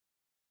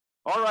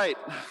All right,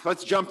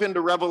 let's jump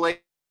into Revelation.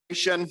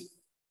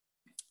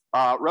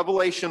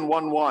 Revelation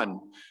 1:1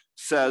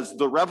 says,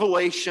 the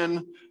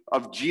revelation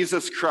of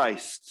Jesus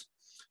Christ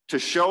to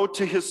show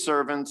to his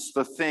servants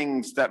the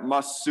things that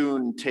must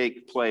soon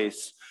take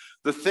place.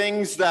 The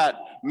things that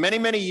many,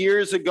 many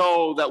years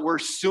ago that were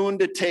soon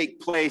to take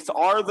place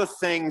are the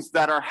things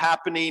that are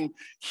happening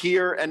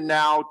here and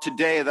now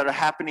today, that are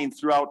happening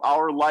throughout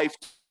our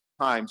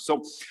lifetime.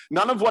 So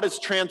none of what is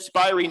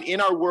transpiring in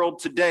our world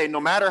today, no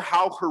matter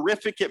how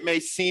horrific it may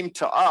seem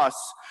to us,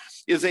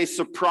 is a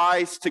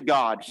surprise to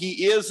God.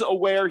 He is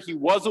aware, he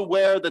was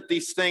aware that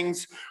these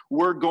things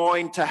were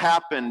going to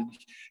happen.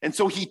 And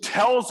so he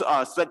tells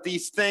us that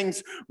these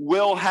things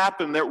will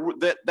happen,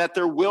 that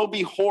there will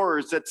be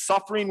horrors, that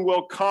suffering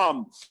will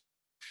come,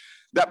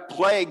 that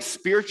plagues,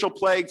 spiritual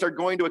plagues are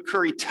going to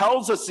occur. He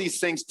tells us these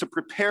things to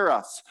prepare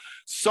us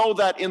so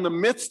that in the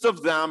midst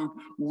of them,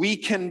 we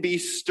can be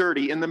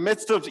sturdy. In the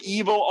midst of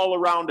evil all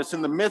around us,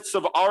 in the midst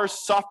of our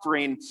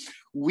suffering,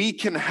 we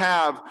can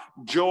have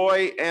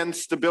joy and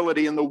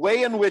stability. And the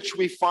way in which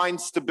we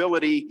find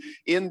stability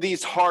in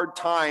these hard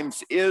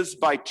times is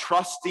by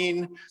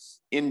trusting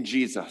in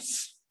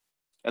Jesus.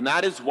 And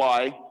that is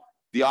why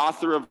the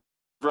author of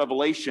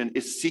Revelation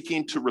is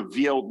seeking to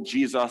reveal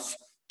Jesus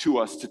to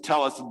us, to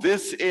tell us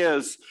this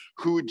is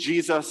who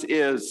Jesus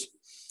is.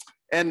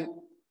 And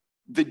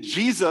the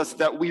Jesus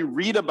that we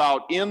read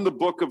about in the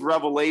book of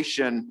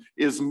Revelation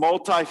is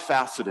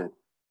multifaceted.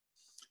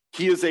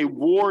 He is a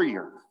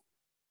warrior,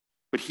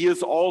 but he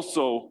is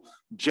also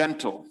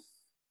gentle.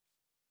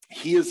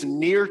 He is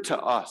near to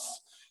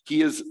us.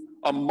 He is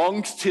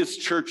amongst his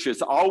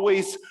churches,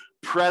 always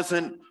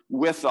present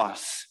with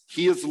us.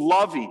 He is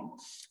loving,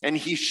 and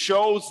he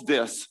shows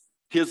this,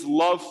 his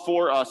love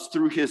for us,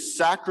 through his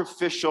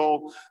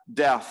sacrificial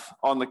death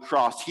on the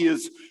cross. He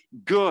is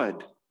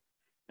good,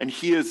 and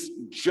he is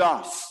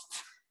just,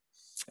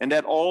 and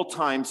at all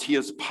times he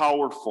is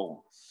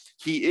powerful.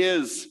 He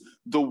is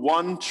the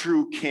one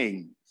true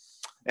King.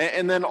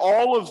 And then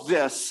all of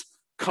this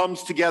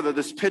comes together.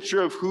 This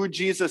picture of who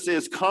Jesus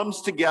is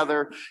comes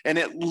together, and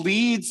it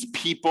leads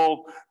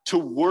people to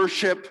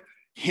worship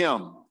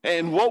him.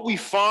 And what we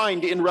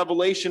find in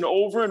Revelation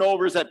over and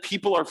over is that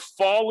people are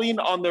falling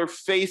on their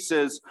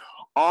faces,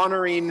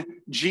 honoring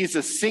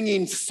Jesus,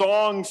 singing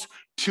songs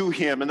to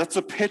him. And that's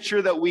a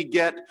picture that we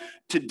get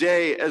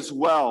today as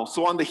well.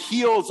 So on the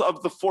heels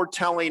of the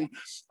foretelling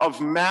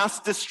of mass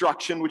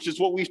destruction, which is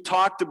what we've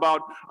talked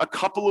about a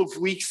couple of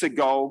weeks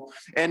ago,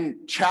 and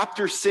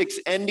chapter 6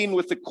 ending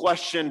with the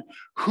question,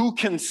 who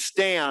can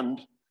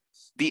stand?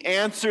 The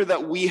answer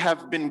that we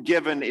have been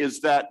given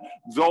is that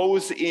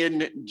those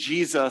in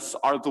Jesus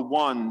are the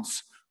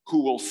ones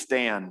who will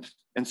stand.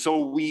 And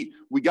so we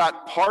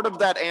got part of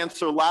that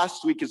answer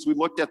last week as we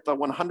looked at the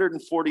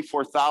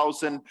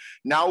 144,000.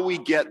 Now we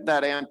get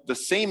the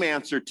same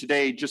answer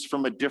today, just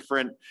from a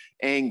different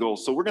angle.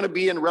 So we're going to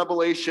be in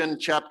Revelation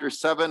chapter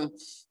 7.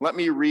 Let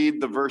me read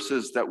the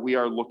verses that we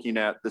are looking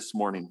at this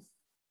morning.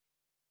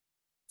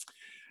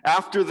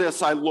 After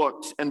this I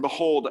looked, and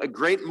behold, a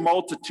great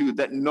multitude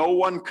that no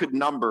one could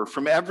number,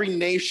 from every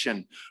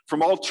nation,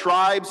 from all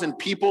tribes and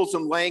peoples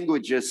and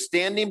languages,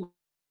 standing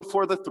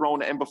before the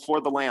throne and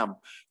before the Lamb,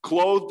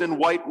 clothed in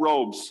white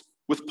robes,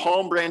 with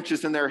palm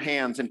branches in their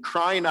hands, and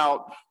crying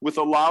out with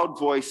a loud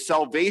voice,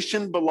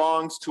 salvation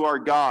belongs to our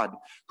God,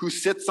 who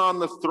sits on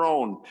the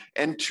throne,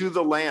 and to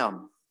the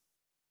Lamb.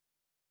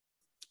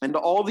 And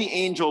all the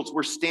angels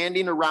were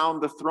standing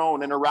around the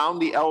throne and around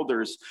the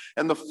elders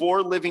and the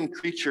four living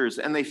creatures,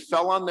 and they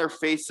fell on their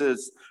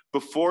faces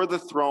before the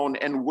throne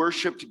and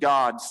worshiped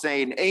God,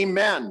 saying,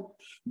 Amen.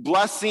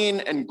 Blessing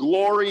and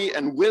glory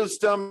and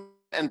wisdom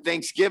and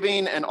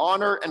thanksgiving and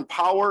honor and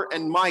power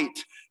and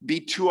might be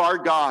to our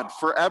God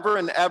forever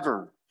and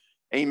ever.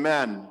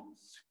 Amen.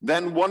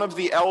 Then one of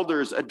the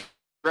elders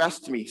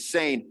addressed me,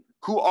 saying,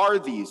 Who are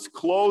these,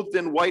 clothed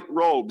in white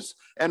robes,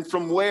 and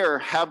from where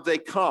have they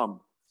come?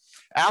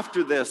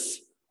 After this,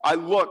 I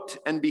looked,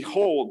 and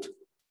behold,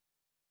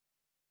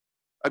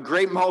 a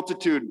great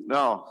multitude.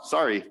 No,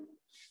 sorry,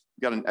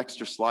 got an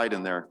extra slide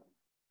in there.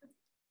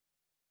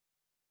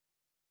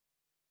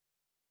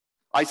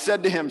 I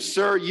said to him,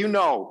 Sir, you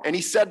know. And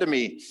he said to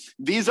me,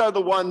 These are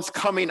the ones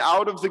coming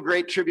out of the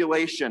great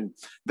tribulation.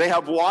 They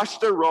have washed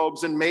their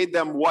robes and made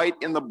them white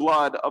in the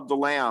blood of the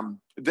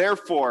Lamb.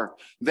 Therefore,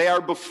 they are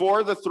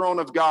before the throne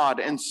of God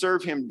and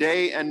serve him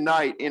day and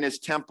night in his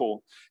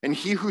temple. And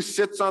he who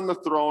sits on the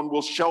throne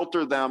will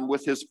shelter them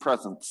with his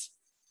presence.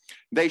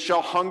 They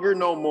shall hunger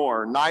no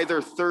more,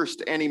 neither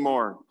thirst any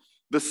more.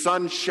 The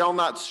sun shall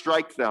not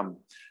strike them,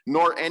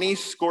 nor any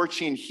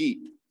scorching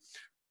heat.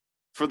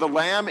 For the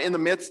Lamb in the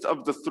midst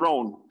of the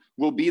throne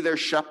will be their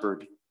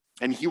shepherd,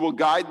 and he will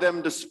guide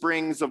them to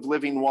springs of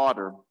living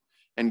water,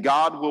 and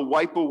God will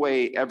wipe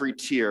away every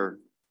tear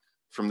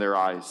from their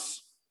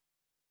eyes.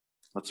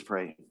 Let's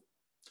pray.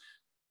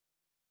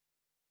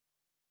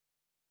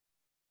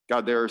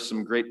 God, there are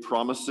some great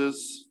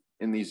promises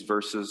in these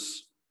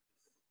verses.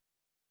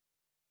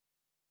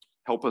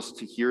 Help us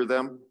to hear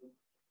them,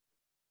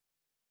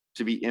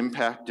 to be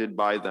impacted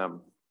by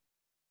them.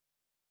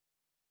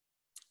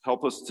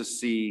 Help us to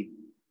see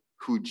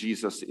who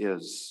Jesus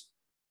is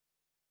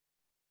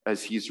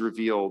as he's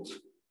revealed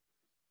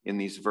in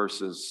these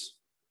verses,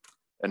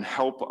 and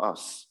help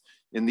us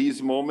in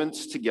these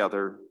moments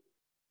together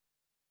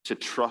to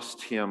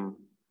trust him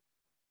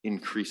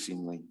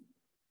increasingly.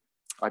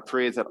 I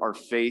pray that our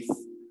faith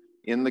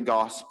in the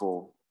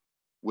gospel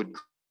would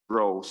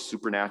grow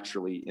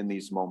supernaturally in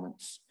these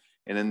moments,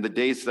 and in the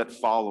days that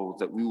follow,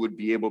 that we would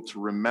be able to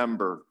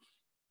remember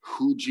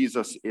who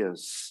Jesus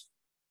is,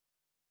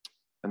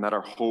 and that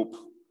our hope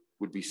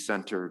would be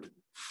centered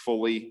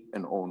fully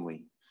and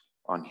only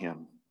on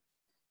him.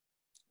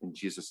 In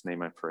Jesus'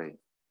 name I pray.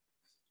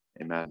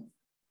 Amen.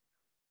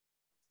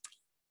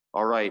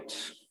 All right.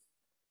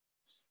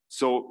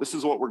 So this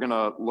is what we're going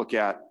to look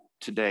at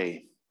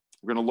today.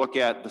 We're going to look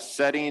at the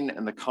setting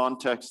and the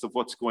context of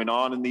what's going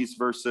on in these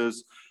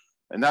verses,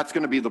 and that's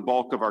going to be the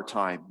bulk of our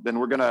time. Then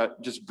we're going to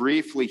just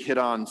briefly hit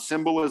on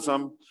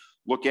symbolism,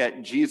 look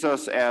at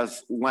Jesus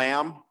as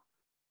Lamb,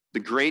 the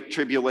Great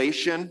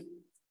Tribulation,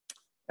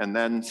 and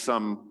then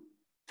some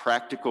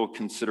practical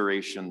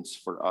considerations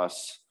for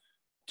us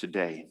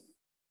today.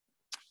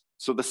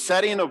 So the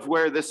setting of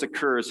where this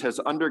occurs has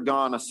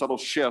undergone a subtle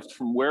shift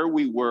from where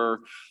we were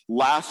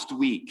last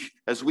week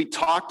as we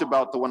talked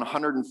about the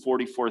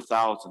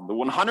 144,000. The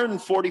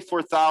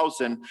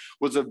 144,000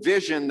 was a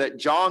vision that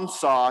John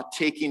saw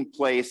taking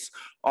place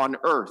on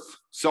earth.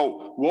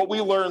 So what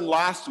we learned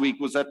last week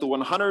was that the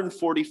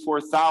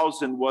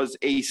 144,000 was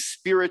a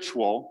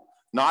spiritual,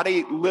 not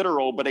a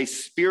literal, but a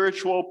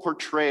spiritual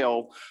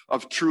portrayal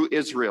of true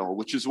Israel,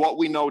 which is what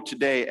we know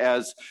today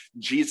as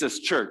Jesus'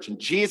 church. And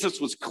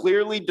Jesus was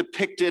clearly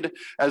depicted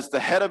as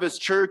the head of his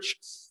church.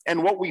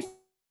 And what we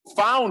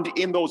found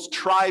in those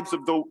tribes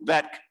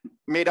that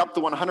made up the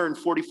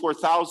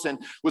 144,000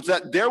 was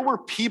that there were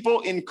people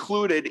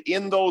included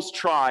in those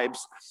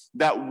tribes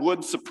that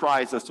would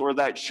surprise us, or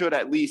that should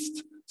at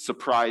least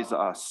surprise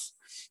us.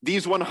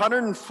 These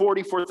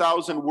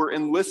 144,000 were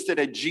enlisted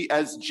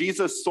as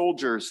Jesus'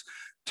 soldiers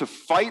to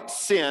fight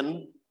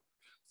sin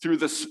through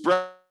the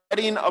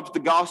spreading of the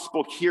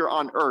gospel here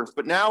on earth.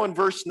 But now in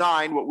verse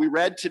 9, what we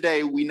read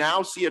today, we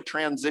now see a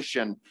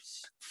transition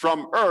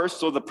from earth.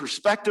 So the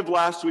perspective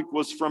last week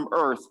was from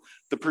earth.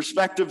 The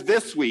perspective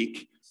this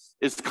week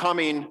is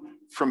coming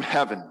from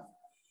heaven.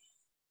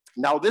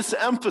 Now, this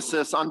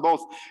emphasis on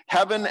both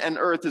heaven and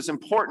earth is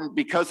important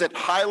because it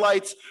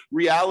highlights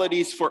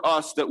realities for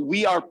us that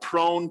we are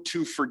prone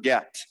to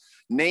forget,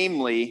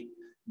 namely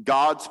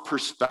God's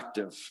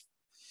perspective.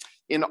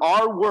 In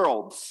our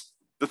worlds,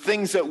 the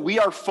things that we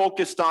are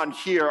focused on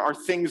here are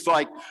things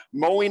like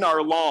mowing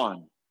our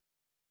lawn,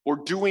 or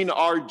doing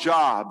our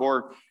job,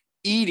 or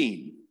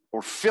eating,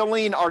 or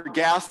filling our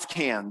gas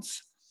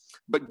cans.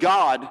 But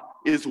God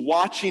is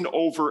watching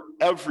over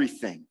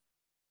everything,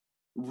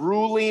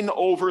 ruling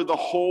over the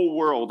whole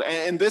world.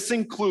 And this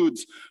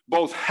includes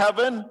both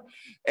heaven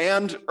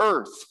and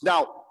earth.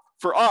 Now,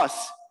 for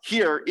us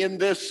here in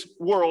this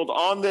world,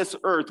 on this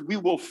earth, we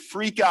will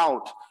freak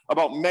out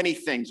about many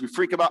things. We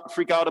freak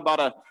out about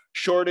a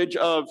shortage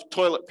of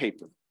toilet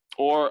paper,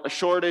 or a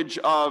shortage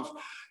of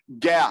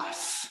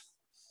gas,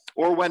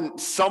 or when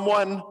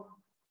someone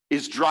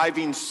is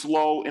driving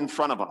slow in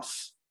front of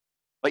us.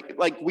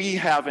 Like we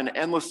have an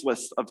endless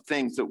list of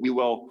things that we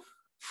will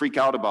freak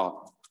out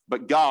about.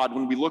 But God,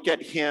 when we look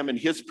at him and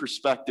his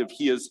perspective,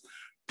 he is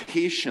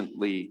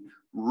patiently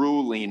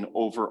ruling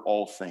over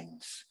all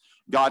things.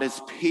 God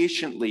is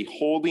patiently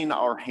holding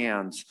our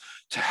hands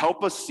to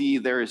help us see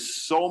there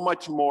is so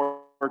much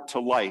more to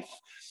life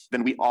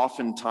than we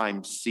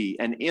oftentimes see.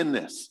 And in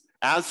this,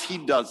 as he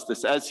does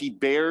this, as he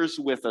bears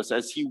with us,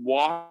 as he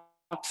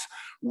walks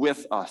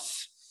with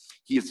us,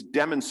 he is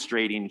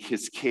demonstrating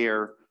his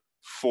care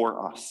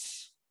for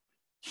us.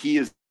 He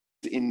is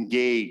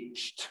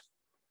engaged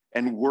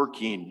and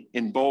working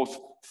in both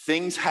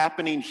things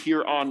happening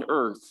here on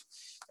earth,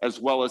 as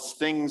well as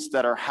things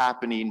that are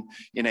happening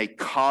in a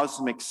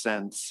cosmic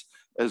sense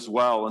as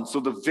well. And so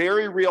the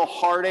very real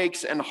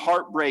heartaches and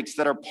heartbreaks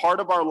that are part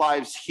of our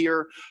lives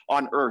here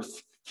on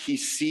earth, he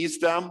sees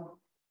them,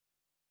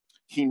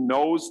 he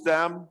knows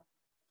them,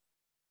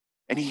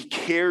 and he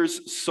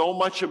cares so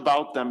much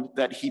about them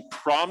that he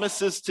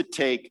promises to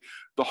take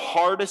the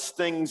hardest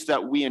things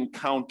that we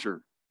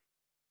encounter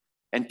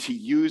and to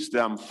use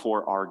them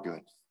for our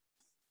good.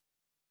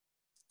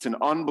 It's an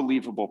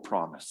unbelievable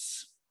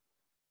promise.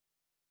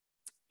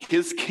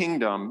 His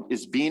kingdom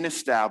is being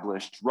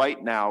established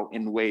right now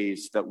in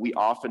ways that we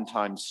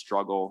oftentimes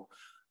struggle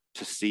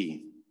to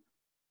see.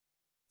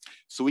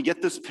 So we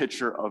get this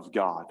picture of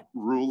God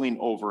ruling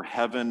over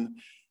heaven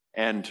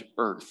and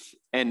earth.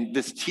 And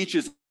this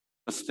teaches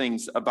us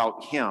things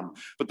about him.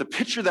 But the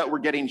picture that we're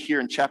getting here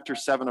in chapter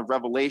 7 of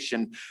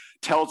Revelation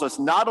tells us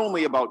not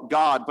only about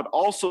God, but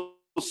also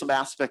some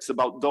aspects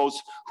about those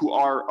who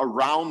are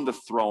around the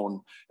throne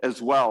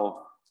as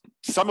well.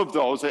 Some of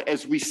those,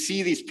 as we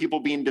see these people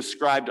being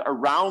described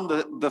around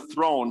the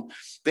throne,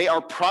 they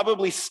are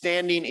probably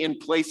standing in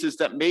places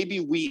that maybe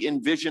we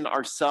envision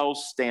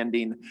ourselves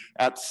standing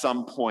at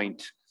some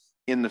point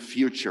in the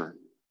future.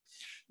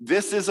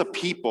 This is a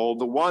people,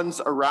 the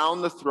ones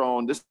around the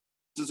throne, this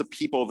is a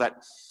people that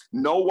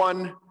no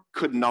one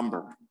could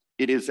number.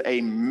 It is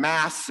a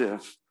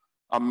massive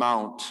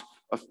amount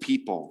of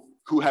people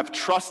who have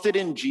trusted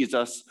in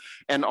Jesus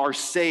and are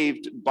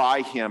saved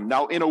by him.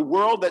 Now, in a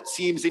world that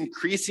seems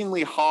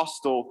increasingly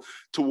hostile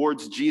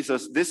towards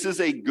Jesus, this is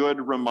a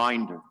good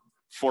reminder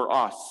for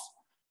us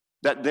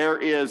that there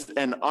is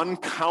an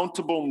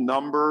uncountable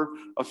number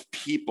of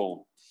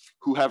people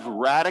who have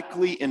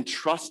radically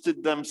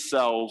entrusted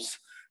themselves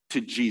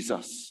to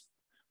Jesus,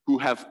 who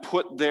have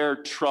put their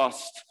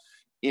trust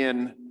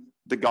in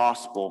the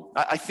gospel.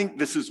 I think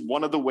this is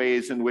one of the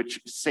ways in which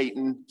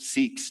Satan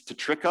seeks to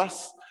trick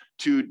us,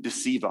 to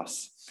deceive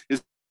us,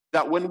 is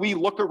that when we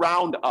look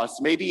around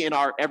us, maybe in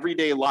our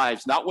everyday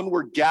lives, not when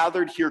we're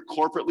gathered here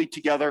corporately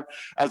together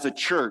as a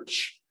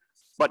church,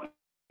 but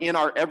in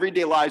our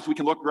everyday lives, we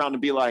can look around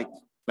and be like,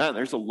 man,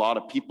 there's a lot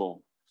of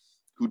people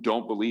who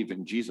don't believe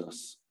in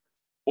Jesus,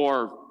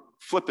 or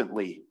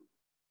flippantly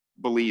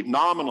believe,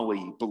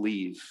 nominally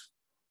believe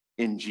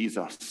in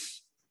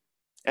Jesus.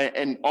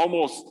 And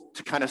almost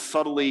to kind of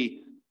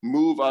subtly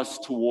move us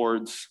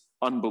towards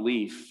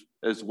unbelief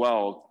as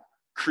well,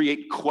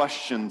 create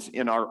questions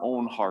in our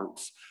own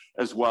hearts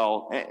as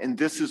well. And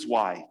this is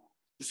why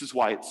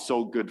it's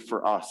so good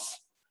for us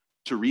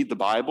to read the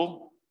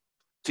Bible,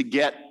 to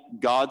get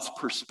God's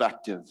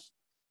perspective,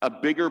 a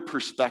bigger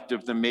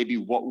perspective than maybe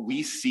what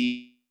we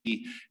see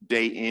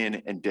day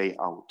in and day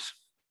out.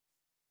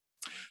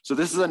 So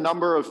this is a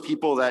number of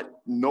people that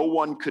no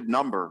one could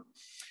number.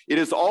 It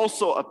is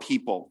also a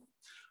people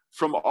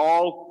from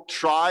all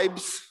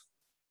tribes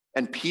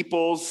and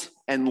peoples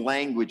and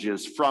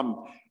languages,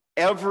 from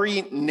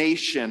every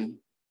nation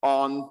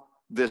on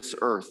this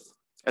earth.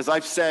 As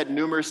I've said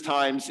numerous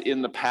times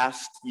in the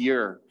past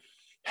year,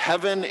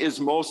 heaven is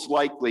most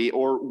likely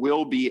or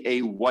will be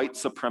a white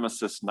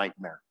supremacist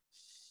nightmare.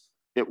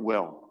 It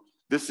will.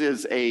 This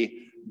is a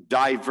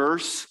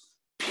diverse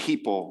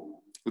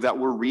people that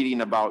we're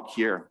reading about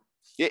here.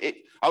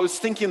 I was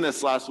thinking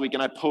this last week,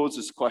 and I posed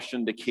this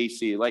question to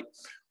Casey, like,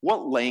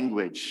 what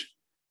language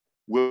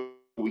will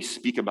we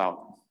speak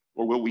about,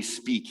 or will we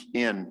speak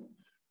in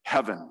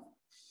heaven?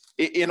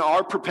 In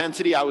our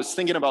propensity, I was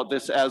thinking about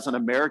this as an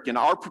American,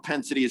 our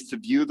propensity is to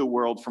view the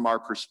world from our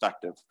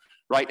perspective,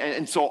 right?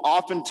 And so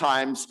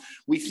oftentimes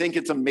we think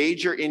it's a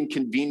major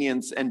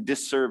inconvenience and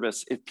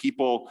disservice if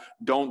people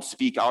don't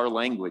speak our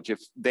language,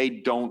 if they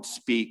don't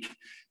speak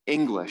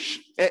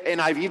English.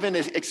 And I've even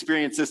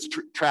experienced this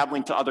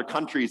traveling to other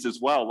countries as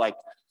well. Like,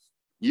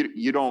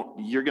 you're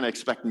going to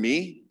expect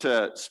me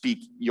to speak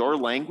your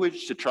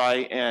language to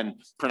try and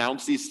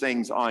pronounce these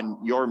things on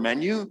your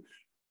menu,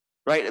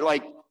 right?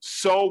 Like,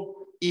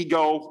 so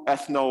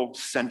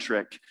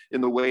ethnocentric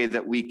in the way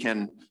that we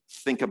can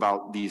think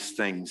about these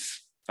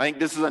things. I think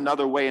this is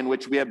another way in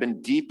which we have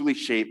been deeply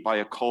shaped by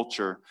a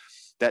culture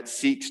that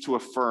seeks to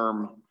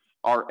affirm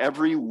our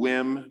every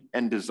whim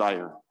and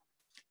desire,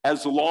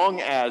 as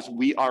long as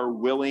we are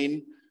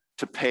willing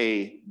to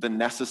pay the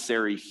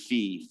necessary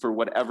fee for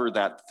whatever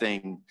that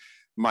thing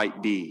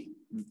might be.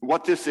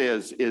 What this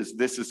is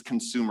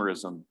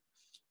consumerism,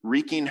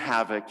 wreaking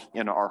havoc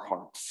in our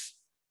hearts,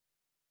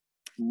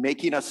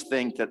 making us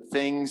think that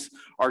things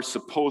are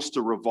supposed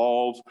to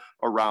revolve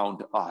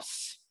around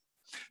us.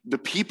 The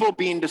people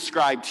being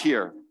described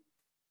here,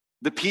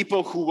 the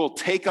people who will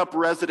take up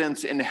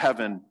residence in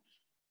heaven,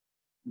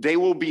 they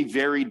will be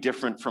very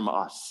different from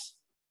us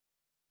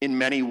in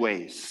many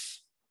ways.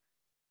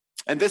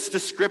 And this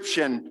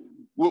description,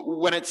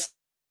 when it's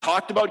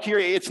talked about here,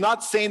 it's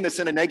not saying this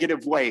in a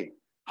negative way,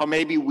 how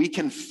maybe we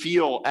can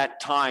feel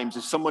at times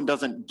if someone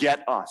doesn't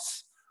get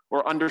us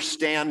or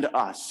understand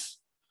us.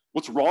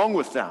 What's wrong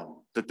with them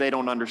that they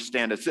don't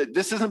understand us?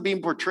 This isn't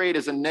being portrayed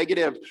as a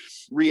negative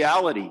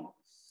reality.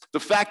 The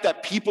fact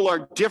that people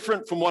are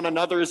different from one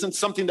another isn't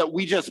something that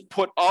we just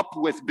put up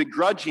with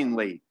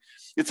begrudgingly.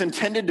 It's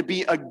intended to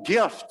be a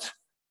gift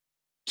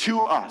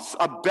to us,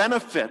 a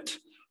benefit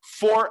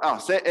for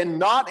us, and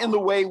not in the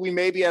way we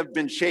maybe have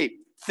been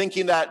shaped,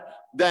 thinking that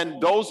then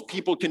those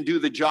people can do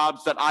the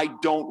jobs that I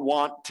don't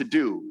want to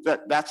do.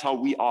 That's how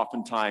we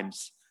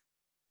oftentimes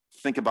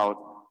think about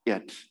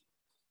it.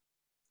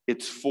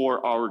 It's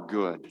for our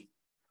good,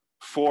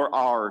 for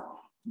our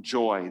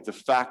joy, the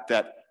fact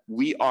that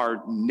we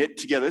are knit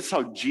together. This is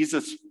how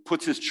Jesus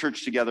puts his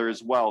church together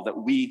as well, that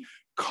we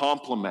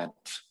complement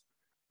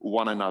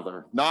one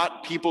another.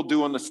 Not people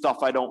doing the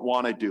stuff I don't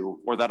want to do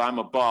or that I'm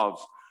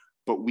above,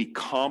 but we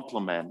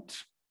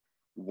complement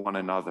one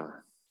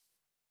another.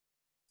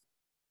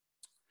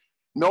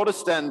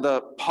 Notice then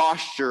the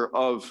posture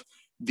of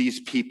these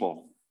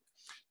people.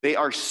 They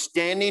are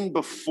standing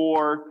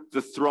before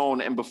the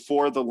throne and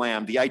before the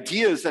Lamb. The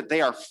idea is that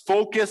they are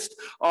focused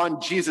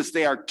on Jesus.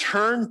 They are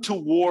turned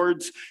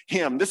towards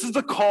him. This is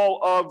the call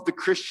of the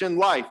Christian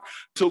life,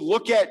 to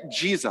look at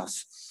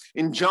Jesus.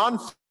 In John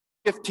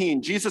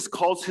 15, Jesus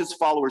calls his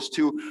followers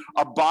to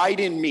abide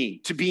in me,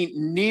 to be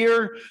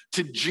near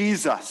to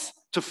Jesus,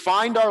 to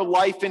find our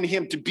life in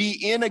him, to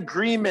be in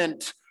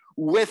agreement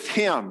with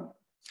him.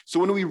 So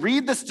when we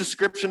read this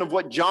description of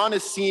what John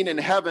is seeing in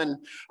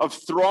heaven, of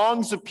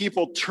throngs of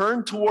people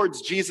turned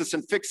towards Jesus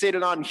and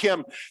fixated on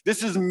him,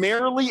 this is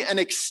merely an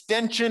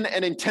extension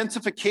and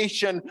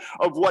intensification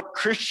of what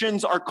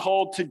Christians are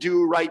called to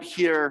do right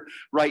here,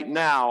 right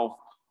now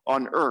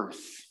on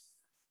earth.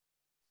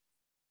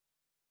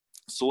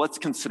 So let's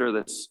consider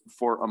this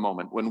for a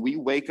moment. When we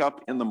wake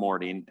up in the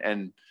morning,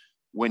 and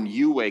when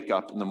you wake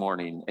up in the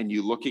morning and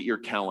you look at your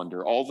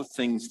calendar, all the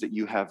things that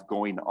you have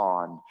going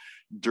on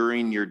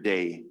during your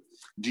day,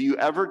 do you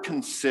ever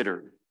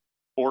consider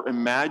or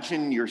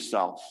imagine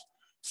yourself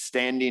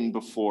standing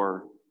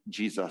before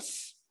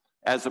Jesus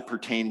as it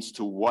pertains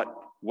to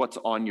what's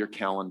on your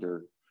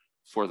calendar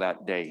for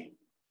that day?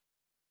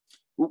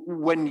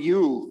 When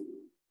you,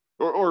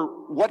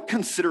 or what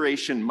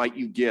consideration might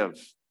you give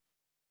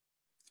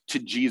to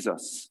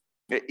Jesus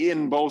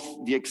in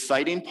both the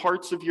exciting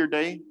parts of your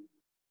day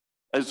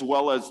as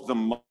well as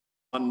the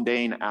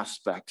mundane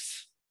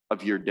aspects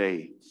of your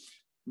day?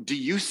 Do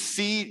you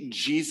see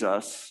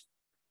Jesus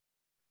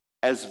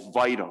as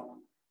vital?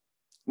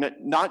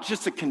 Not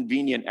just a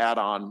convenient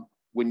add-on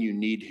when you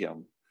need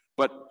him,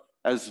 but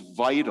as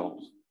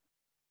vital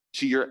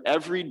to your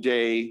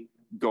everyday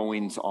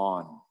goings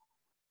on.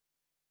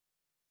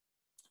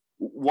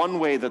 One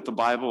way that the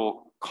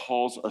Bible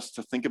calls us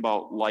to think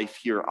about life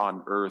here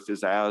on earth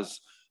is as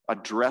a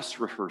dress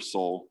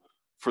rehearsal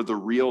for the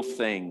real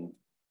thing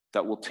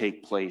that will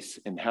take place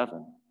in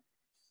heaven.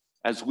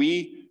 As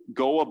we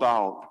go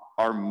about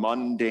our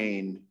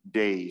mundane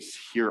days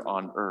here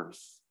on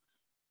earth,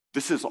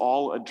 this is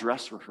all a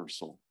dress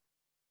rehearsal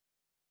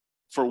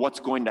for what's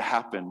going to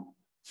happen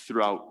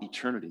throughout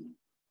eternity.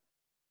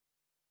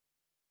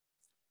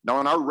 Now,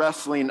 in our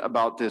wrestling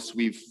about this,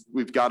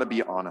 we've got to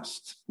be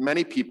honest.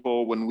 Many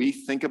people, when we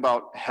think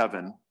about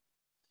heaven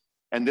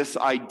and this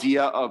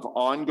idea of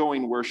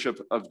ongoing worship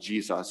of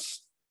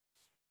Jesus,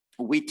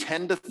 we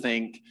tend to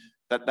think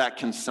that that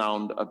can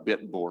sound a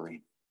bit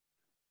boring.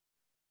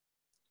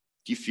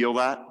 Do you feel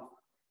that?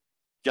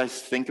 You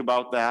guys think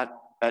about that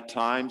at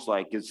times?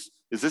 Like, is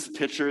this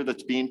picture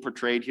that's being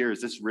portrayed here,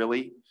 is this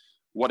really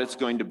what it's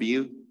going to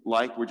be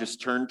like? We're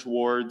just turned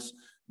towards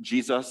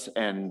Jesus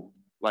and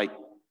like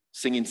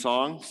singing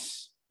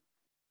songs?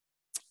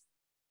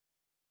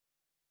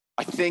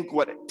 I think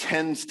what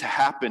tends to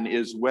happen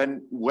is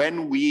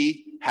when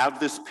we have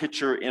this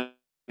picture in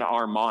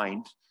our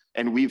mind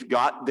and we've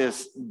got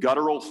this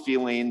guttural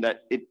feeling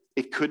that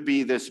it could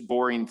be this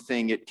boring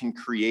thing, it can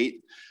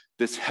create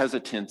this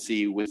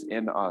hesitancy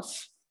within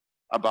us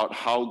about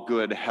how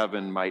good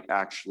heaven might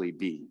actually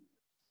be.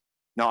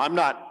 Now, I'm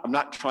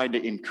not trying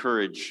to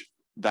encourage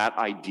that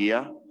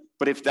idea,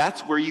 but if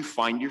that's where you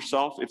find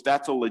yourself, if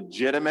that's a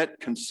legitimate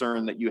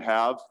concern that you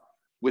have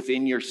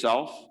within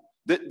yourself,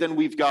 then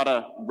we've got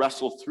to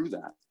wrestle through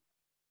that.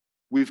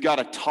 We've got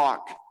to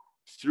talk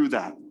through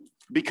that.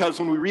 Because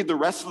when we read the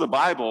rest of the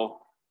Bible,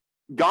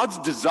 God's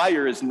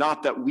desire is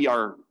not that we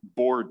are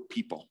bored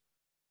people.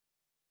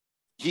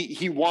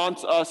 He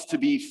wants us to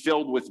be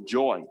filled with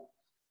joy.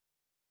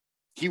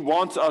 He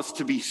wants us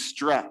to be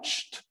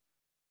stretched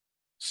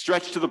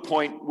to the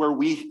point where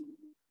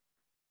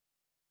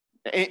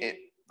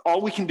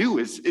all we can do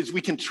is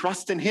we can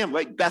trust in him.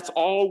 Like, that's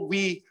all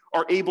we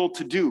are able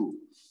to do.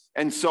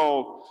 And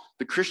so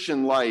the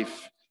Christian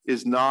life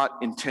is not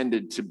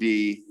intended to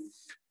be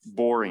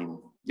boring.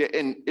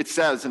 And it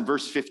says in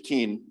verse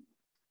 15,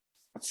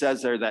 it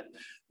says there that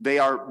they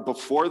are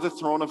before the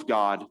throne of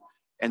God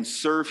and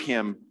serve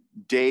him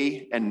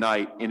day and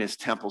night in his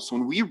temple. So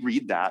when we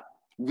read that,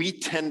 we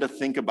tend to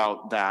think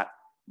about that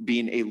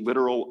being a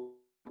literal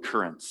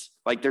occurrence.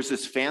 Like, there's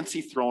this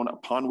fancy throne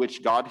upon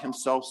which God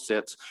himself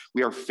sits.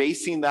 We are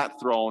facing that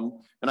throne.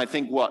 And I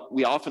think what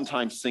we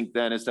oftentimes think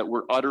then is that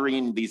we're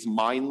uttering these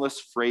mindless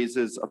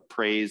phrases of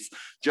praise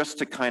just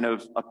to kind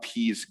of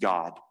appease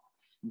God,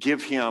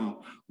 give him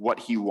what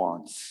he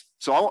wants.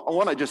 So I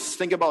want to just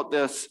think about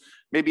this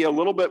maybe a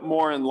little bit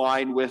more in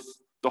line with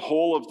the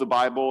whole of the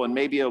Bible and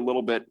maybe a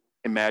little bit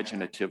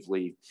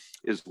imaginatively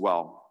as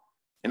well.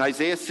 In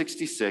Isaiah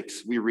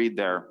 66, we read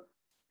there,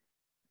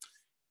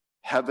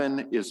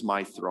 "Heaven is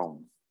my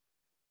throne.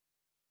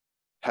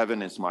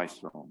 Heaven is my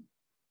throne."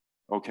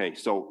 Okay,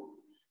 so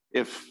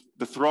if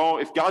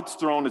God's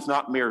throne is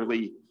not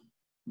merely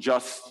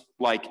just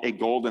like a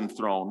golden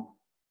throne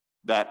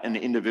that an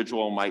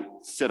individual might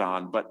sit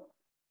on, but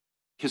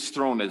his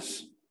throne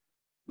is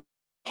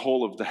the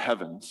whole of the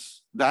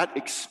heavens, that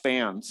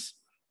expands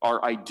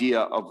our idea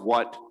of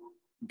what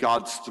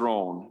God's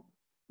throne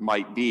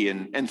might be.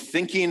 And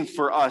thinking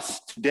for us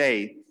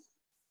today,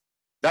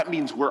 that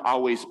means we're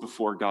always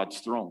before God's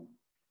throne.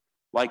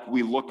 Like,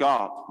 we look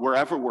up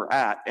wherever we're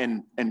at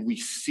and we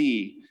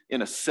see,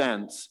 in a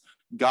sense,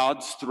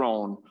 God's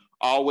throne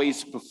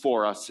always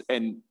before us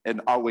and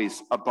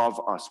always above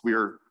us.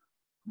 We're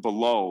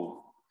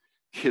below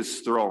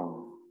his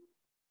throne.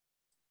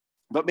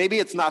 But maybe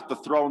it's not the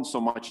throne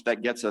so much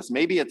that gets us.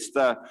 Maybe it's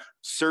the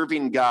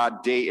serving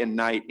God day and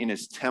night in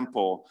his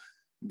temple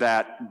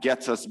that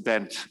gets us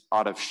bent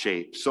out of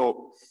shape.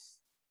 So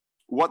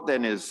what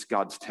then is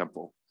God's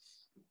temple?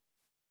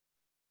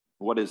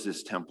 What is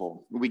this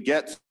temple? We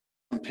get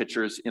some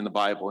pictures in the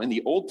Bible. In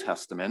the Old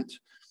Testament,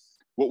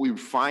 what we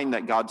find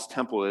that God's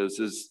temple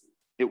is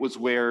it was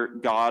where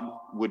God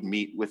would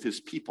meet with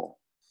his people.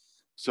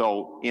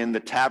 So in the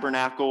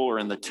tabernacle or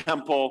in the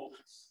temple,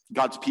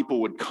 God's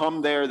people would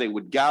come there, they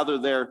would gather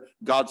there,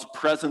 God's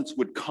presence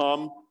would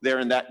come there,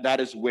 and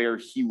that is where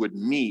he would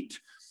meet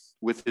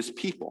with his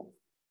people.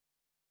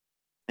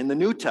 In the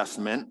New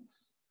Testament,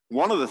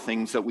 one of the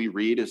things that we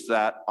read is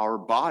that our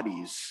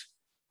bodies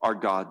are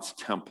God's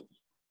temple.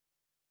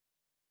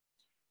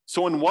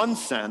 So in one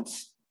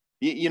sense,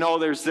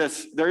 there is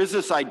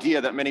this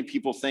idea that many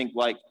people think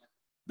like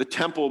the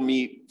temple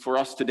meet for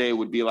us today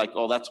would be like,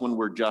 oh, that's when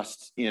we're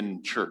just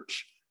in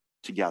church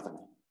together.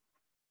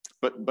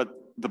 But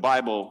the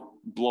Bible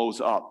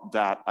blows up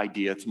that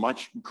idea. It's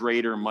much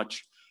greater,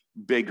 much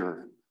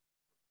bigger.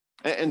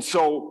 And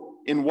so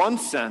in one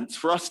sense,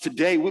 for us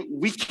today,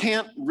 we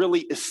can't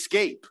really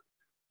escape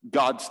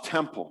God's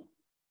temple.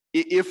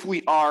 If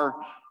we are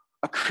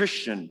a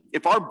Christian,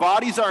 if our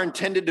bodies are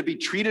intended to be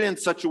treated in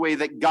such a way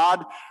that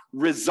God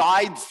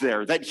resides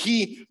there, that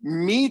he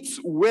meets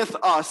with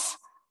us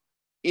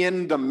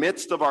in the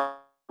midst of our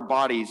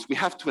bodies, we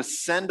have to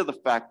ascend to the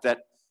fact that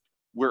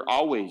we're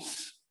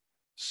always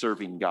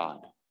serving God.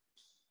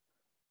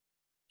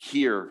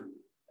 Here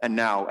and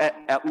now,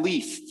 at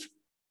least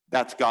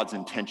that's God's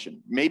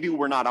intention. Maybe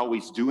we're not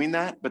always doing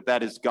that, but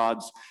that is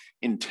God's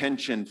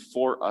intention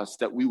for us,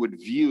 that we would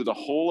view the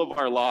whole of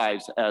our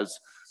lives as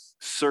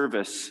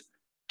service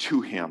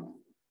to him.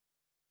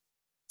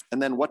 And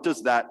then what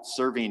does that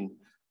serving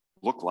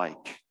look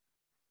like?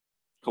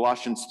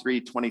 Colossians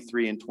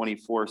 3:23 and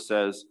 24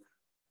 says,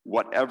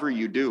 whatever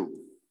you do,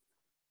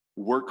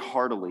 work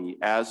heartily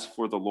as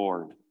for the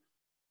Lord.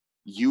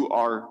 You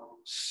are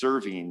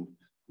serving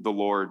the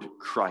Lord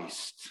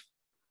Christ.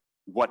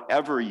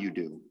 Whatever you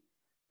do,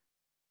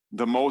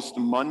 the most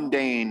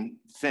mundane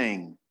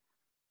thing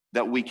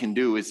that we can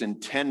do is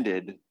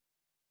intended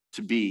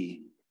to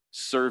be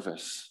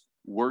service,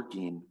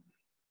 working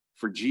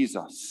for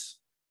Jesus.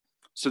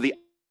 So the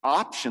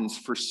options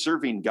for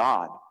serving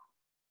God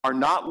are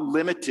not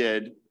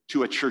limited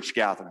to a church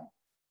gathering.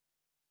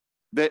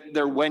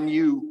 They're when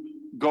you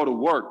go to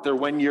work, they're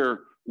when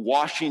you're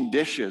washing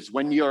dishes,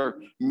 when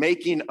you're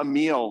making a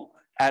meal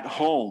at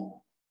home.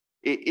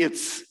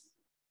 It's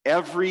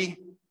every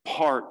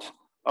part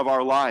of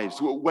our lives.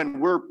 When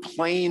we're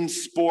playing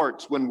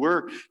sports, when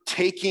we're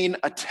taking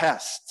a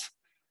test,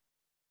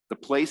 the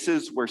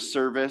places where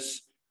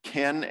service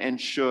can and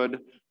should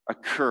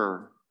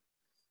occur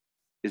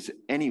is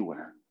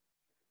anywhere.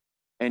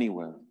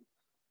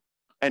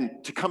 And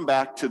to come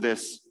back to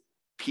this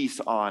piece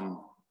on,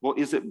 well,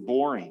 is it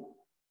boring?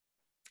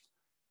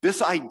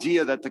 This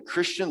idea that the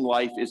Christian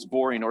life is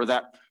boring, or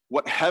that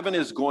what heaven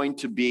is going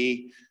to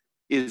be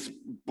is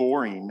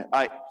boring.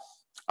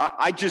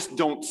 I just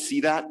don't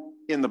see that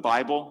in the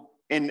Bible.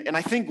 And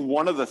I think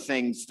one of the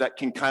things that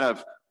can kind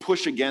of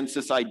push against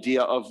this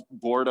idea of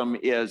boredom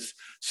is,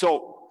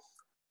 so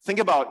think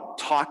about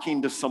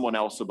talking to someone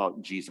else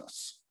about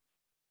Jesus.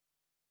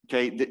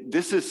 Okay,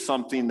 this is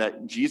something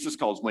that Jesus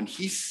calls, when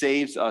he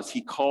saves us,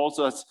 he calls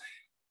us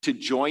to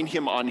join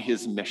him on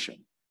his mission.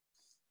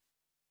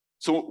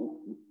 So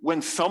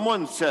when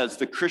someone says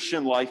the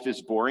Christian life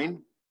is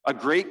boring, a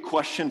great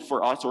question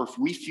for us, or if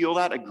we feel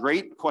that, a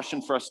great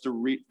question for us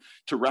to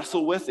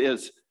wrestle with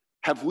is,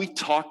 have we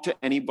talked to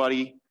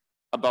anybody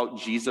about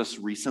Jesus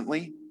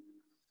recently?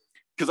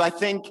 Because I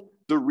think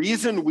the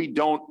reason we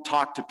don't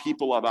talk to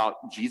people about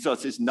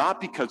Jesus is not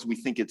because we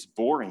think it's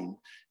boring.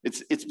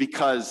 It's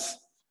because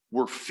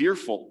we're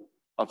fearful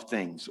of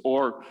things,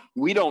 or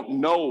we don't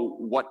know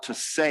what to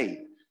say.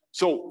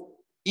 So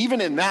even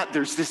in that,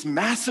 there's this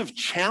massive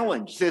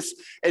challenge, this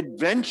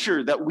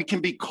adventure that we can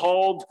be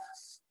called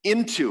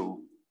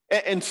into.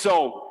 And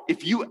so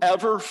if you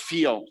ever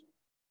feel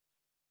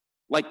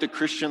like the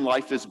Christian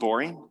life is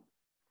boring,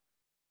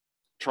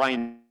 try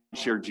and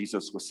share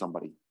Jesus with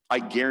somebody. I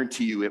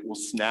guarantee you it will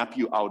snap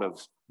you out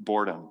of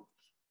boredom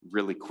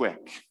really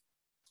quick.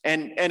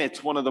 And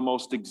it's one of the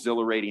most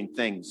exhilarating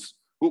things.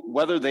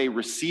 Whether they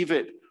receive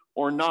it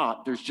or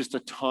not, there's just a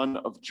ton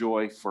of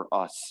joy for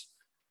us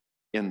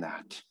in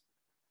that.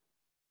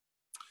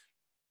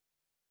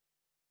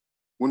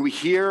 When we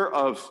hear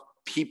of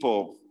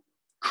people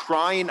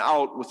crying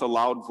out with a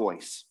loud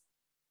voice,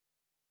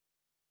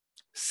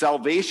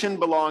 salvation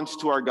belongs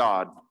to our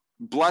God.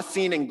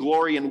 Blessing and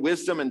glory and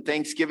wisdom and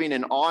thanksgiving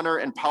and honor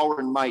and power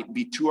and might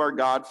be to our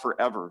God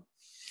forever.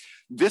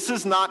 This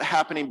is not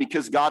happening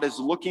because God is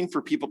looking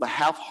for people to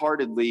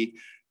half-heartedly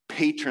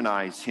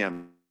patronize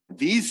him.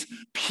 These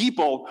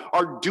people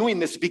are doing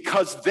this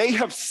because they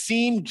have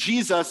seen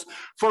Jesus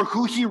for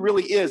who he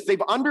really is.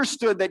 They've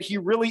understood that he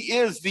really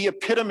is the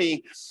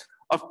epitome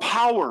of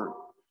power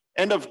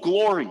and of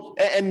glory,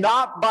 and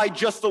not by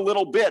just a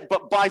little bit,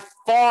 but by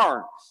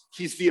far,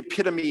 he's the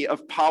epitome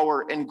of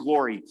power and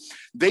glory.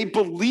 They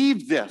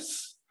believe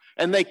this.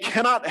 And they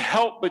cannot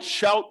help but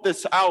shout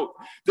this out.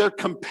 They're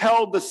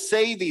compelled to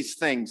say these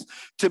things,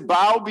 to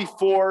bow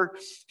before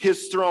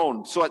his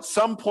throne. So at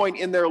some point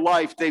in their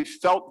life, they've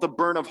felt the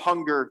burn of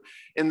hunger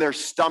in their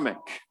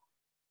stomach.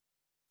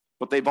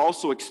 But they've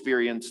also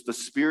experienced the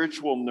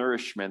spiritual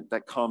nourishment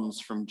that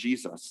comes from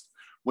Jesus.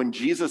 When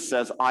Jesus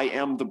says, I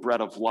am the bread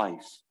of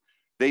life,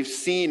 they've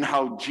seen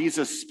how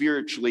Jesus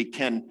spiritually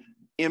can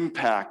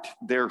impact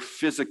their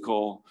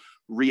physical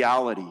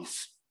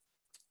realities.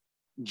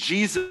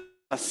 Jesus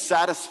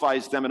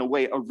satisfies them in a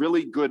way a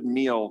really good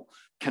meal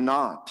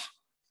cannot.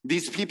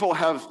 These people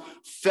have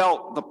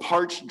felt the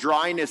parched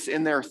dryness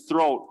in their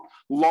throat,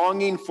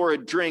 longing for a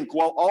drink,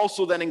 while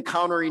also then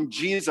encountering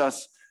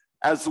Jesus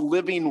as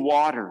living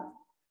water,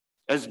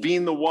 as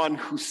being the one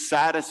who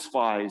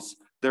satisfies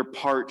their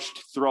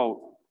parched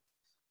throat.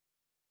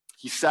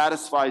 He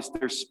satisfies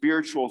their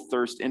spiritual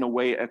thirst in a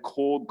way a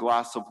cold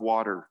glass of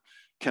water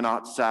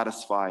cannot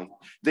satisfy.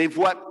 They've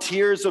wept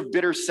tears of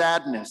bitter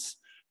sadness,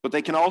 but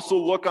they can also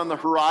look on the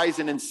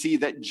horizon and see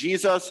that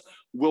Jesus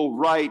will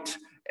right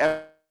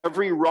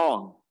every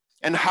wrong,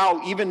 and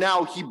how even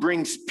now he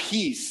brings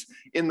peace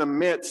in the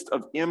midst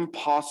of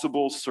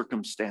impossible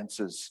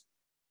circumstances.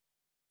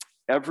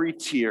 Every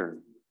tear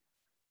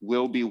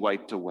will be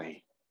wiped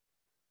away.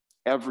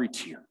 Every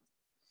tear.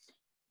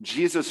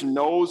 Jesus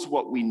knows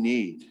what we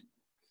need.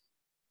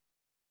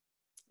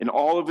 In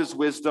all of his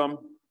wisdom,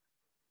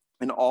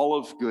 in all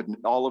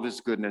of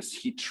his goodness,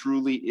 he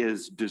truly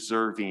is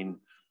deserving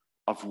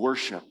of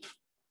worship.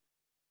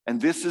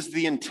 And this is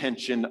the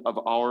intention of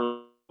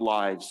our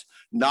lives,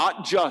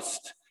 not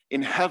just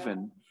in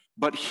heaven,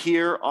 but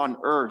here on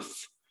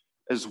earth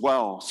as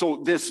well.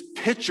 So this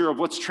picture of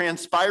what's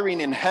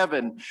transpiring in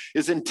heaven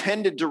is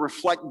intended to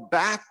reflect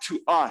back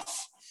to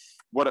us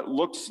what it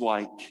looks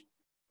like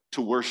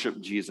to worship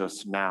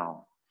Jesus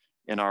now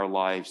in our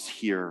lives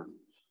here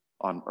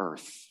on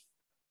earth.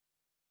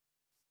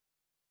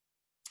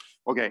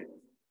 Okay,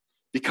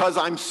 because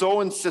I'm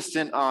so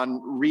insistent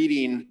on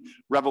reading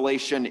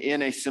Revelation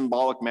in a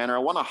symbolic manner, I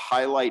want to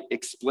highlight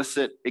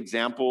explicit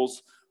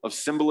examples of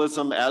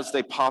symbolism as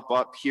they pop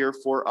up here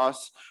for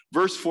us.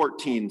 Verse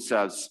 14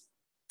 says,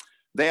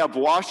 "They have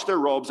washed their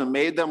robes and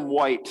made them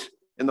white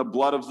in the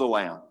blood of the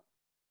Lamb."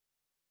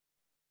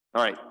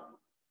 All right,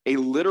 a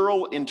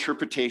literal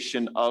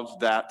interpretation of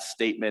that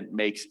statement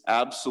makes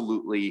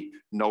absolutely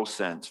no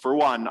sense. For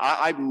one,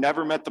 I've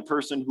never met the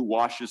person who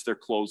washes their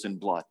clothes in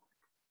blood,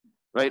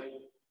 right?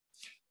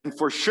 And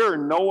for sure,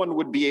 no one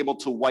would be able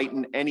to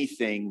whiten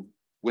anything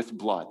with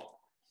blood.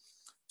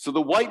 So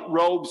the white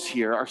robes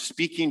here are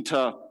speaking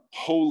to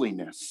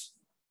holiness,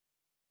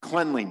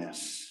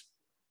 cleanliness,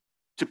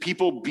 to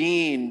people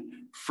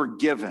being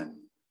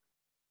forgiven.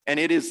 And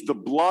it is the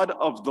blood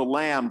of the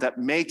Lamb that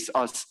makes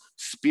us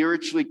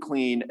spiritually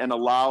clean and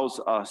allows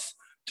us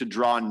to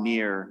draw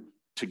near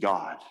to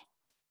God.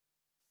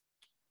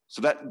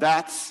 So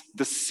that's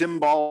the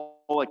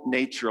symbolic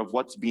nature of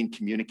what's being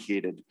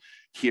communicated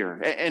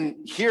here.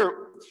 And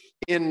here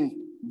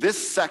in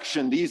this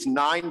section, these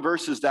 9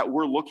 verses that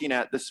we're looking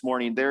at this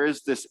morning, there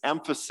is this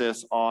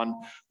emphasis on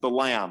the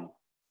Lamb.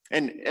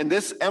 And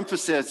this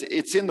emphasis,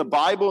 it's in the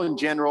Bible in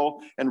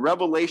general and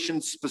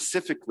Revelation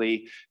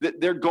specifically,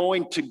 that they're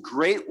going to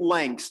great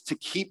lengths to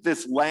keep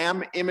this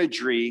Lamb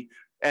imagery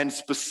and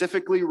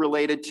specifically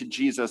related to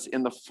Jesus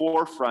in the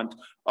forefront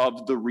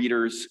of the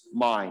reader's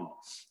mind.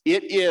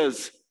 It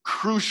is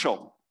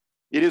crucial.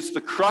 It is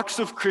the crux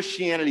of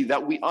Christianity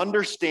that we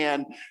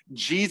understand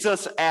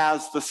Jesus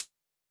as the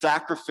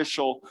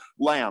sacrificial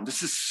lamb.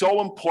 This is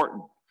so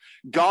important.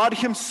 God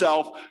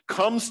himself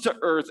comes to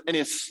earth and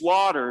is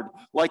slaughtered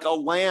like a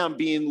lamb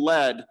being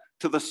led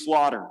to the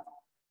slaughter,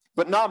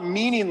 but not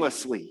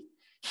meaninglessly.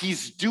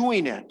 He's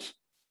doing it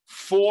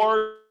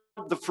for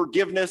the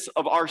forgiveness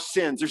of our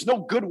sins. There's no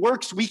good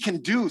works we can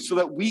do so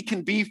that we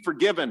can be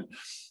forgiven.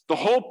 The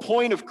whole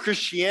point of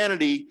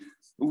Christianity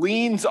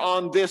leans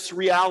on this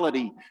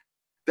reality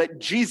that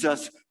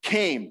Jesus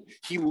came.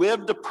 He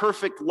lived a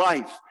perfect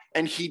life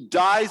and he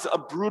dies a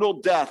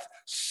brutal death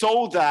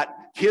so that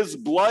his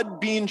blood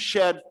being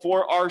shed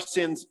for our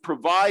sins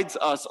provides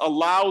us,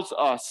 allows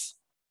us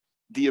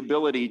the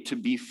ability to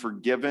be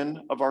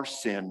forgiven of our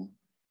sin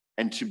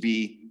and to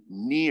be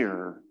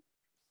near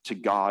to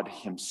God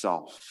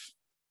himself.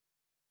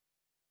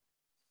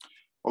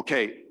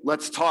 Okay,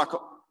 let's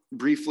talk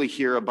briefly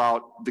here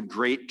about the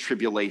Great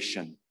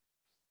Tribulation.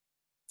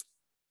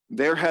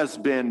 There has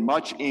been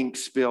much ink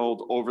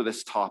spilled over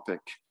this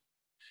topic,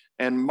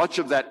 and much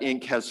of that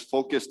ink has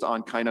focused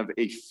on kind of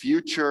a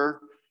future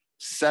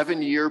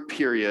 7-year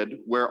period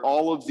where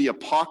all of the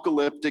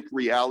apocalyptic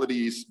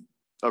realities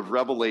of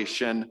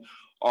Revelation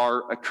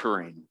are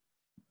occurring.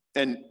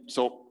 And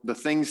so the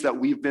things that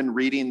we've been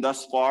reading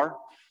thus far,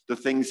 the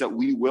things that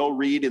we will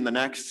read in the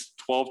next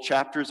 12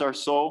 chapters or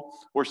so,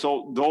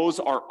 those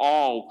are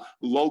all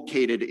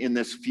located in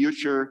this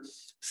future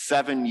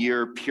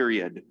 7-year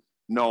period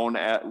known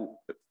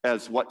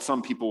as what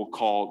some people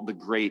call the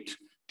Great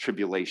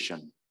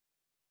Tribulation.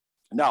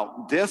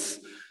 Now, this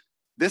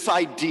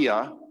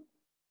idea,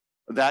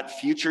 that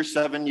future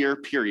 7-year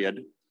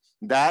period,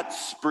 That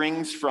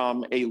springs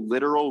from a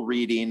literal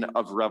reading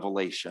of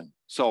Revelation.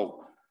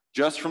 So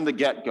just from the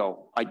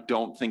get-go, I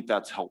don't think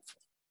that's helpful.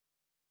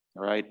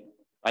 All right?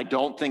 I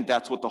don't think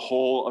that's what the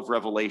whole of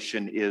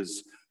Revelation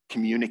is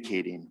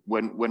communicating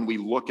when we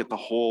look at the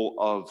whole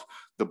of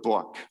the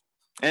book.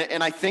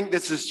 And I think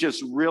this is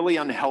just really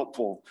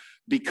unhelpful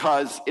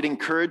because it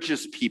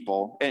encourages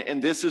people,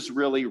 and this is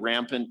really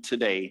rampant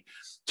today,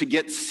 to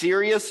get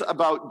serious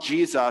about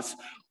Jesus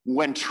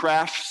when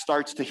trash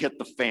starts to hit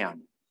the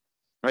fan,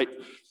 right?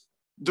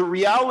 The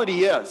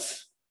reality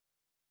is,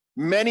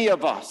 many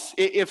of us,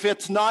 if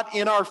it's not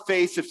in our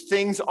face, if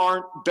things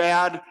aren't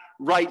bad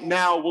right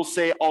now, we'll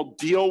say, I'll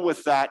deal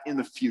with that in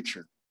the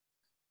future.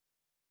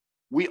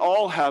 We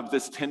all have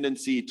this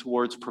tendency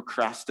towards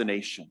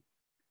procrastination.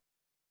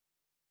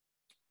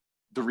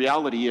 The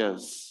reality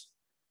is,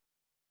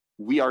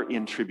 we are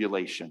in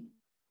tribulation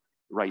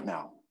right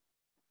now.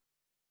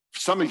 For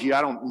some of you,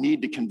 I don't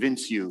need to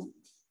convince you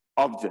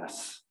of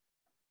this,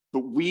 but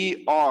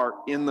we are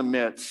in the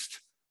midst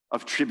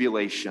of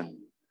tribulation.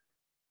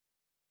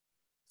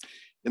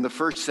 In the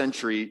first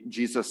century,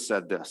 Jesus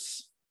said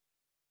this: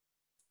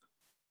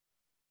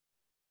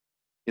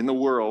 in the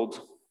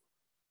world,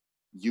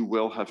 you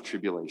will have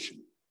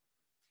tribulation.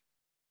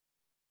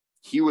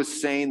 He was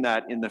saying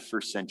that in the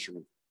first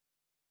century.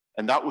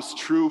 And that was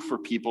true for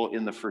people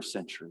in the first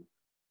century.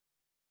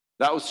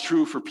 That was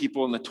true for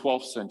people in the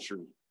 12th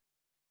century.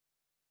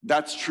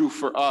 That's true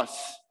for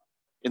us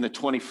in the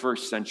 21st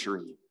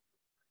century.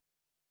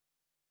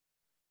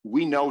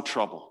 We know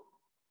trouble.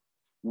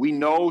 We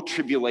know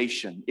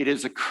tribulation. It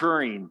is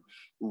occurring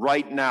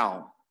right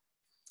now.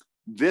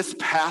 This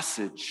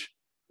passage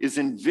is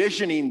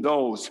envisioning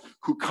those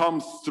who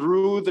come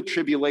through the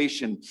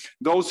tribulation,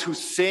 those who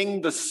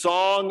sing the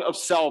song of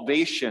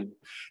salvation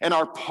and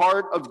are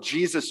part of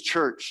Jesus'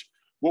 church.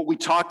 What we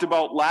talked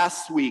about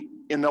last week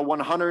in the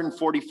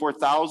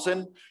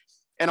 144,000,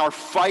 and are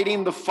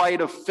fighting the fight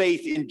of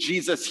faith in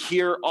Jesus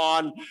here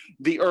on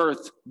the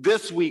earth.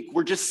 This week,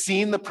 we're just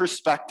seeing the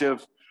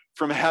perspective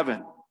from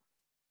heaven.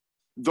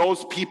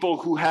 Those people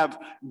who have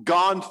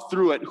gone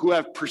through it, who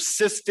have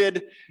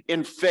persisted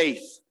in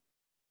faith,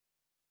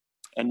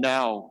 and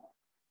now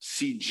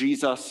see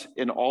Jesus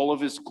in all of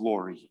his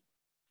glory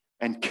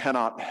and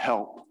cannot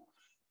help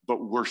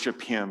but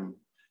worship him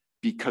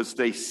because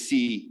they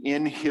see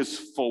in his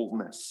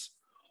fullness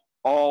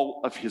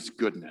all of his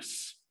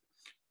goodness,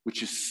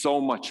 which is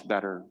so much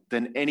better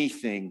than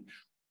anything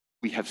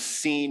we have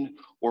seen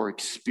or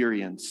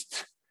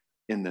experienced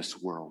in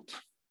this world.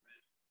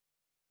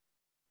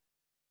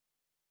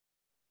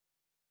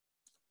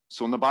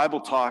 So when the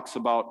Bible talks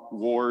about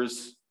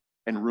wars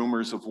and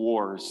rumors of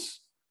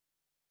wars,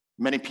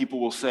 many people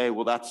will say,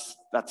 well, that's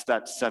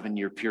that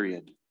 7-year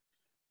period.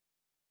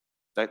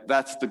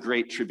 That's the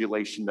great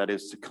tribulation that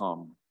is to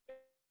come.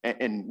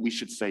 And we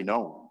should say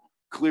no.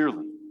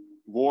 Clearly,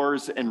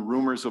 wars and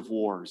rumors of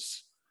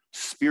wars,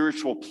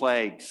 spiritual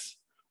plagues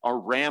are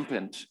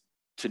rampant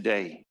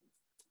today.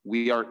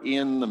 We are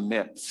in the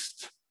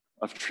midst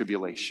of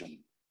tribulation.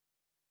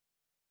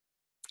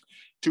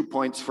 2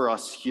 points for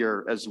us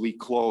here as we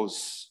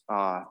close.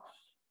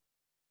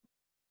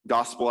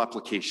 Gospel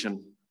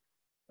application.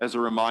 As a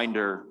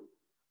reminder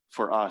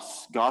for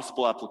us,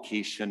 gospel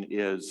application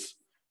is,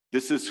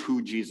 this is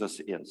who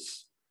Jesus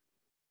is.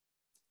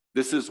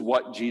 This is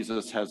what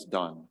Jesus has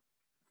done.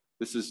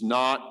 This is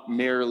not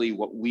merely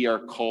what we are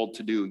called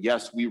to do.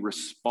 Yes, we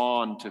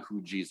respond to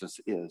who Jesus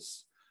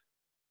is.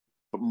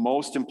 But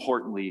most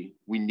importantly,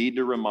 we need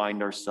to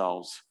remind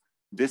ourselves,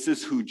 this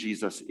is who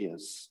Jesus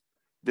is.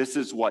 This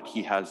is what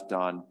he has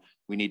done.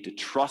 We need to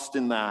trust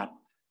in that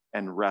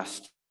and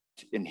rest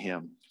in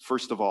him.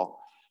 First of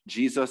all,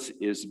 Jesus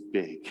is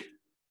big.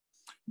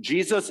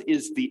 Jesus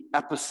is the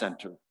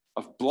epicenter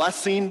of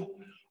blessing,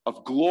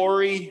 of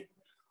glory,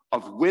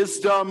 of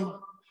wisdom,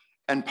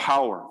 and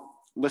power.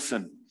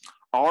 Listen,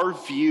 our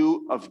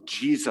view of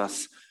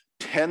Jesus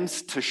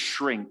tends to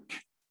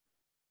shrink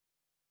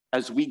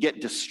as we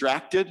get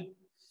distracted,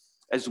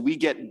 as we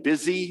get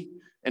busy,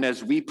 and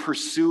as we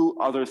pursue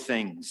other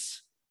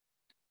things.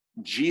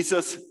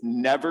 Jesus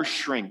never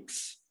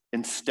shrinks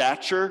in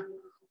stature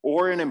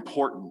or in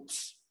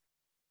importance,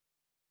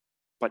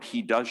 but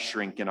he does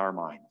shrink in our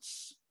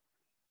minds.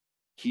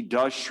 He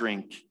does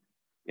shrink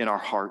in our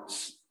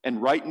hearts. And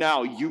right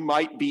now, you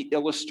might be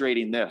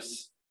illustrating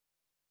this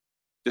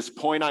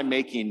point I'm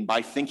making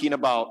by thinking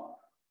about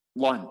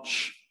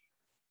lunch,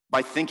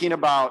 by thinking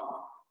about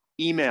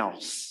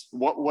emails,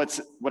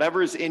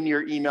 whatever is in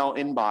your email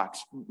inbox,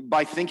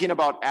 by thinking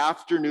about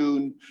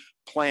afternoon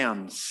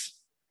plans.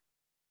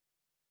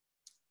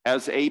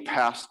 As a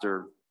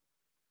pastor,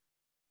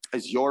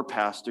 as your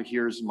pastor,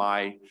 here's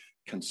my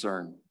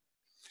concern.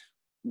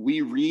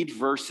 We read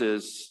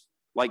verses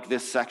like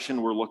this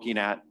section we're looking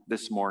at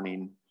this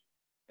morning,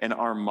 and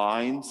our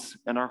minds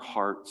and our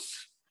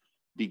hearts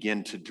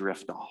begin to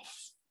drift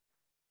off,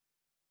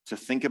 to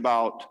think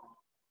about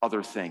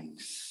other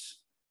things.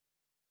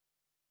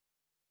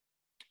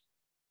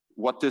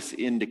 What this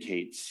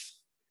indicates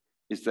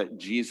is that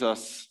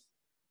Jesus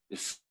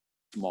is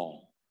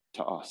small.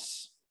 to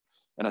us.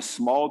 And a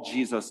small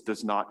Jesus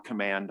does not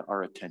command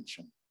our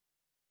attention.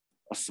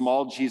 A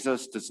small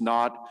Jesus does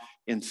not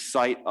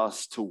incite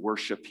us to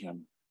worship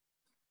him.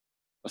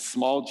 A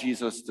small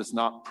Jesus does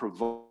not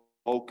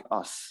provoke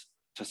us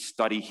to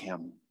study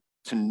him,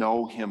 to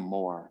know him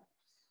more.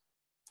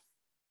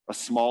 A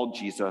small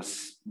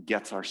Jesus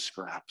gets our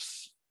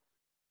scraps.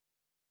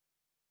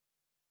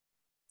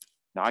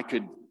 Now, I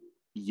could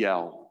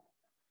yell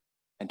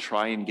and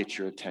try and get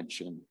your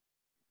attention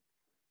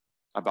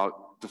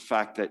about the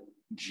fact that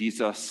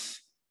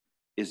Jesus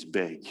is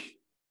big,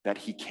 that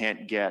he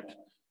can't get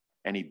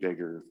any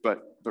bigger.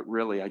 But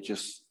really,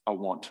 I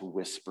want to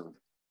whisper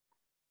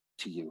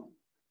to you.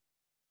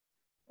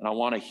 And I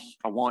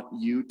want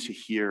you to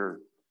hear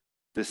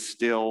this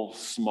still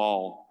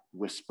small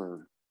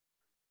whisper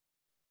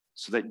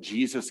so that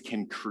Jesus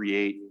can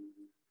create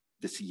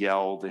this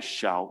yell, this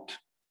shout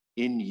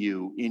in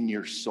you, in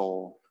your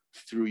soul,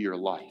 through your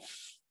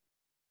life.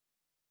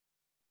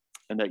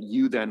 And that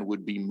you then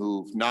would be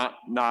moved, not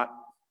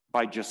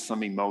by just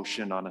some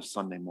emotion on a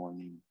Sunday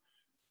morning,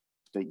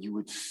 that you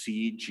would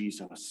see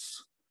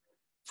Jesus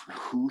for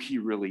who he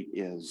really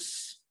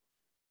is.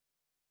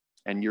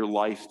 And your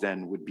life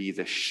then would be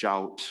the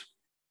shout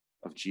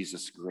of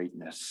Jesus'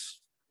 greatness.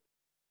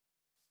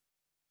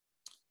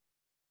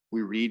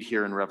 We read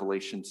here in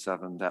Revelation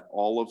 7 that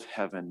all of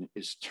heaven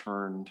is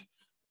turned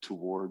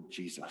toward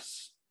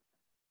Jesus.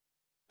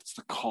 It's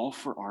the call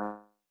for our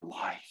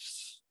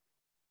lives,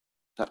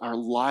 that our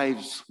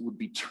lives would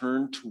be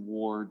turned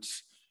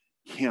towards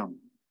him.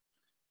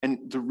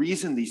 And the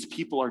reason these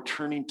people are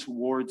turning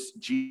towards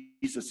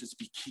Jesus is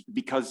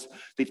because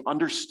they've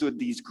understood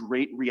these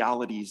great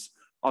realities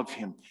of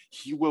him.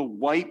 He will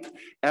wipe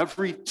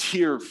every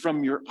tear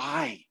from your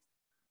eye.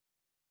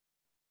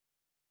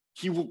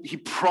 He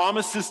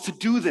promises to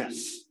do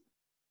this.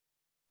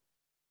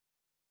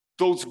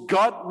 Those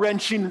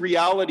gut-wrenching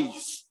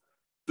realities,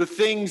 the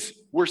things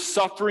we're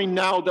suffering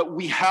now, that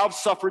we have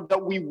suffered,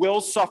 that we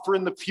will suffer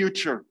in the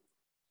future.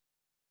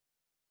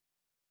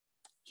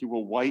 He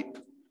will wipe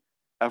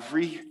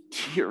every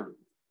tear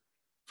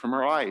from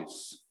our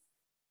eyes.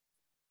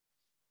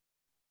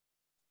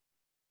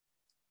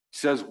 He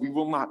says, we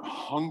will not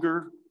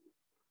hunger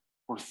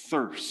or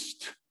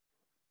thirst.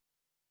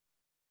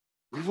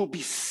 We will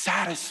be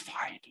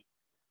satisfied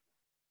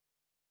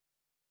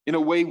in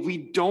a way we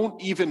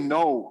don't even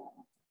know,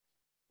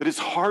 that is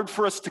hard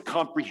for us to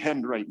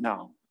comprehend right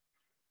now.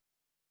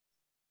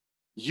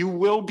 You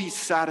will be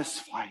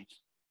satisfied.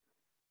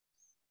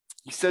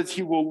 He says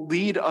he will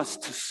lead us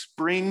to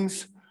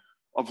springs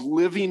of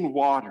living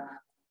water.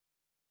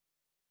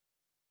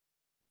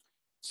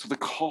 So the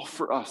call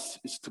for us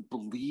is to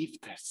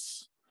believe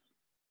this,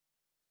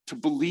 to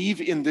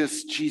believe in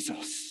this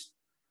Jesus,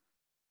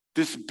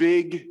 this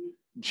big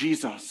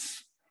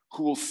Jesus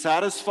who will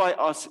satisfy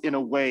us in a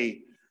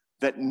way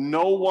that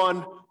no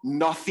one,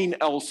 nothing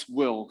else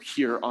will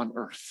here on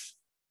earth.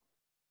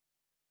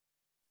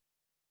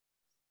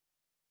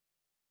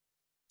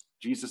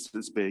 Jesus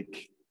is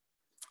big.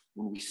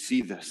 When we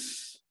see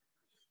this,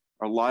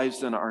 our lives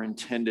then are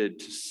intended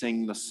to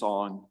sing the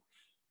song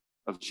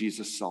of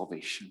Jesus'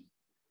 salvation.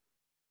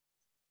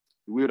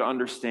 We would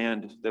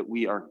understand that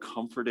we are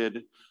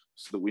comforted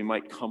so that we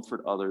might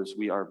comfort others.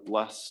 We are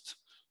blessed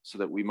so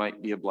that we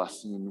might be a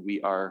blessing. We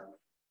are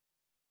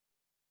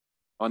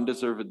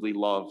undeservedly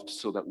loved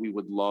so that we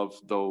would love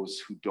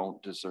those who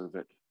don't deserve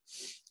it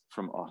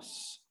from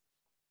us.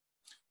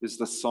 Is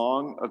the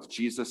song of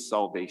Jesus'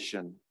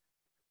 salvation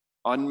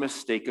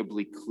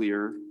unmistakably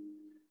clear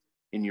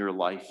in your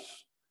life?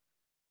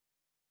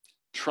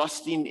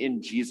 Trusting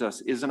in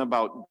Jesus isn't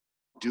about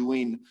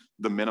doing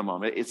the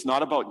minimum. It's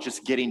not about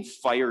just getting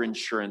fire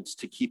insurance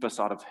to keep us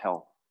out of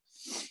hell.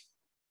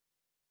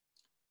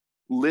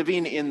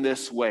 Living in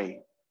this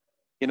way,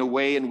 in a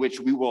way in which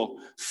we will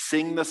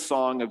sing the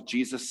song of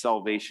Jesus'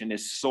 salvation,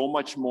 is so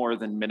much more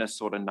than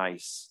Minnesota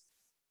nice.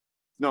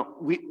 No,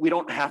 we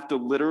don't have to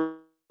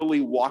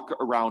literally walk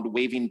around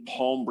waving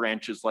palm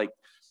branches like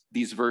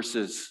these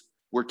verses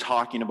we're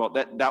talking about.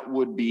 That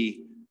would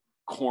be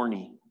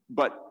corny.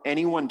 But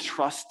anyone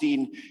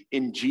trusting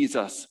in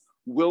Jesus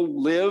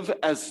will live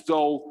as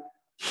though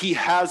he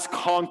has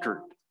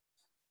conquered,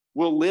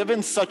 will live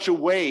in such a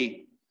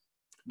way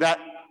that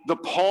the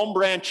palm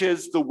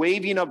branches, the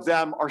waving of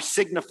them, are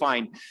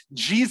signifying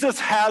Jesus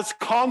has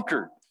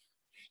conquered.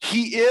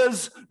 He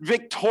is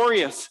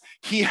victorious.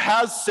 He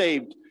has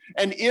saved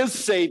and is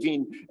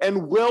saving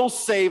and will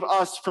save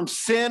us from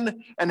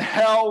sin and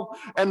hell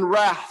and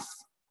wrath.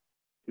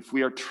 If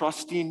we are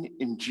trusting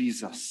in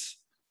Jesus,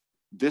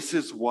 this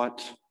is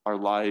what our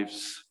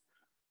lives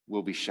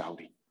will be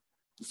shouting.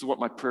 This is what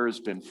my prayer has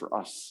been for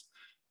us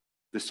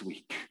this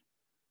week.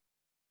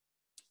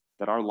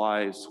 That our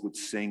lives would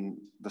sing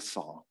the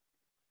song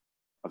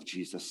of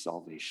Jesus'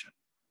 salvation.